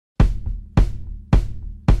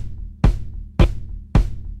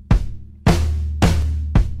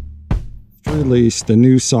released a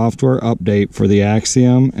new software update for the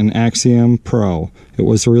Axiom and Axiom Pro. It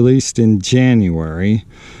was released in January,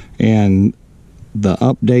 and the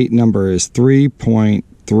update number is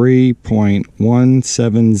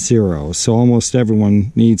 3.3.170. So almost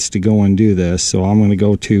everyone needs to go and do this. So I'm going to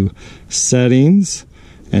go to Settings,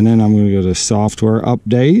 and then I'm going to go to Software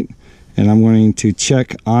Update, and I'm going to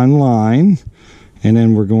check Online, and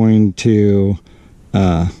then we're going to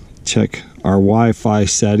check our Wi-Fi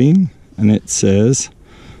setting, and it says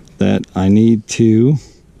that I need to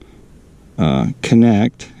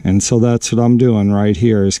connect, and so that's what I'm doing right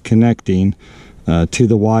here, is connecting to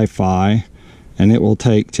the Wi-Fi, and it will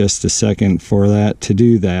take just a second for that to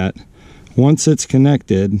do that. Once it's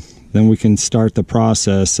connected, then we can start the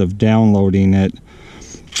process of downloading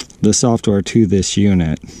the software to this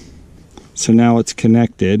unit. So now it's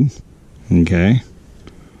connected. Okay,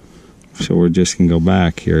 so we're just gonna go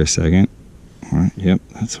back here a second. All right, yep,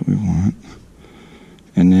 that's what we want.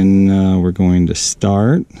 And then we're going to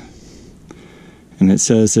start, and it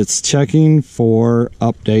says it's checking for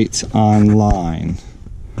updates online.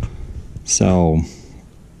 So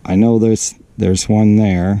I know there's one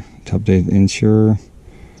there to update Ensure.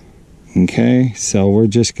 Okay, so we're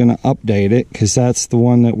just going to update it because that's the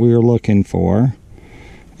one that we were looking for.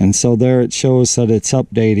 And so there it shows that it's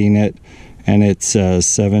updating it, and it's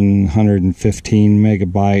 715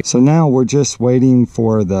 megabytes. So now we're just waiting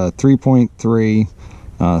for the 3.3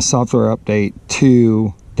 software update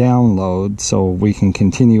to download so we can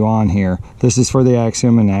continue on here. This is for the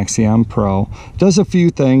Axiom and Axiom Pro. It does a few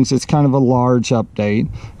things. It's kind of a large update.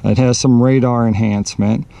 It has some radar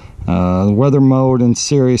enhancement. The weather mode in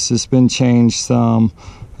Sirius has been changed some.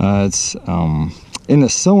 It's in the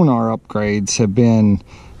sonar upgrades have been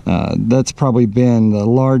that's probably been the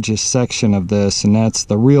largest section of this, and that's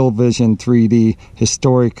the Real Vision 3D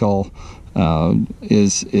historical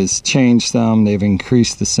is changed some. They've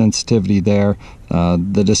increased the sensitivity there.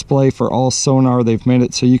 The display for all sonar, they've made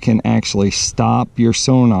it so you can actually stop your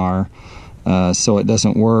sonar so it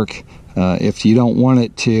doesn't work. If you don't want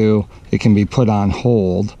it to, it can be put on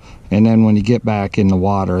hold, and then when you get back in the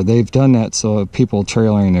water, they've done that so people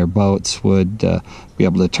trailing their boats would be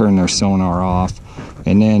able to turn their sonar off.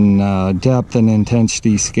 And then depth and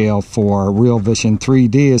intensity scale for Real Vision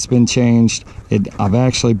 3D has been changed. I've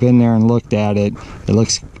actually been there and looked at it. It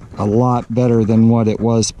looks a lot better than what it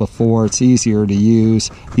was before. It's easier to use,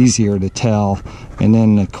 easier to tell. And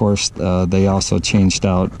then of course they also changed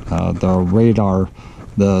out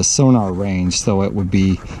the sonar range, so it would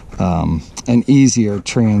be an easier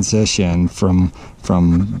transition from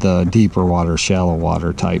the deeper water, shallow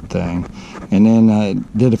water type thing. And then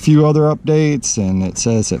did a few other updates, and it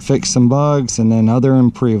says it fixed some bugs and then other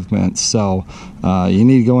improvements. So you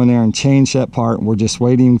need to go in there and change that part. We're just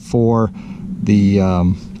waiting for the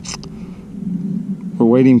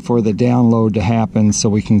download to happen so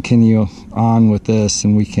we can continue on with this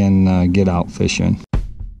and we can get out fishing.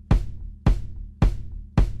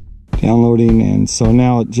 Downloading, and so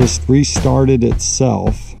now it just restarted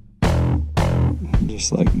itself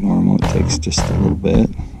just like normal. It takes just a little bit,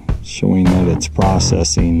 showing that it's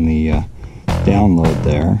processing the download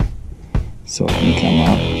there so it can come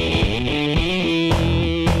up.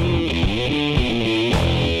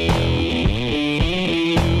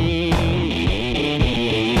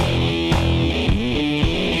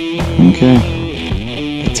 Okay,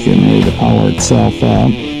 it's getting ready to power itself up.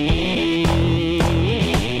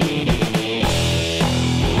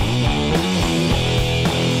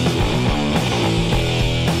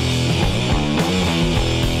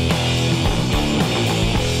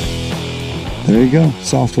 There you go,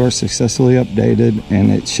 software successfully updated, and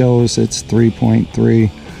it shows it's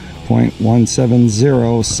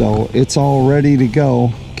 3.3.170, so it's all ready to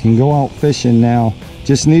go. Can go out fishing now.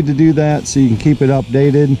 Just need to do that so you can keep it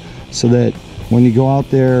updated, so that when you go out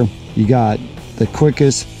there, you got the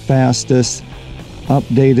quickest, fastest,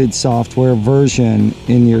 updated software version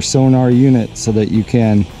in your sonar unit so that you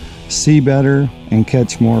can see better and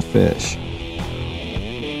catch more fish.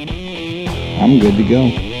 I'm good to go.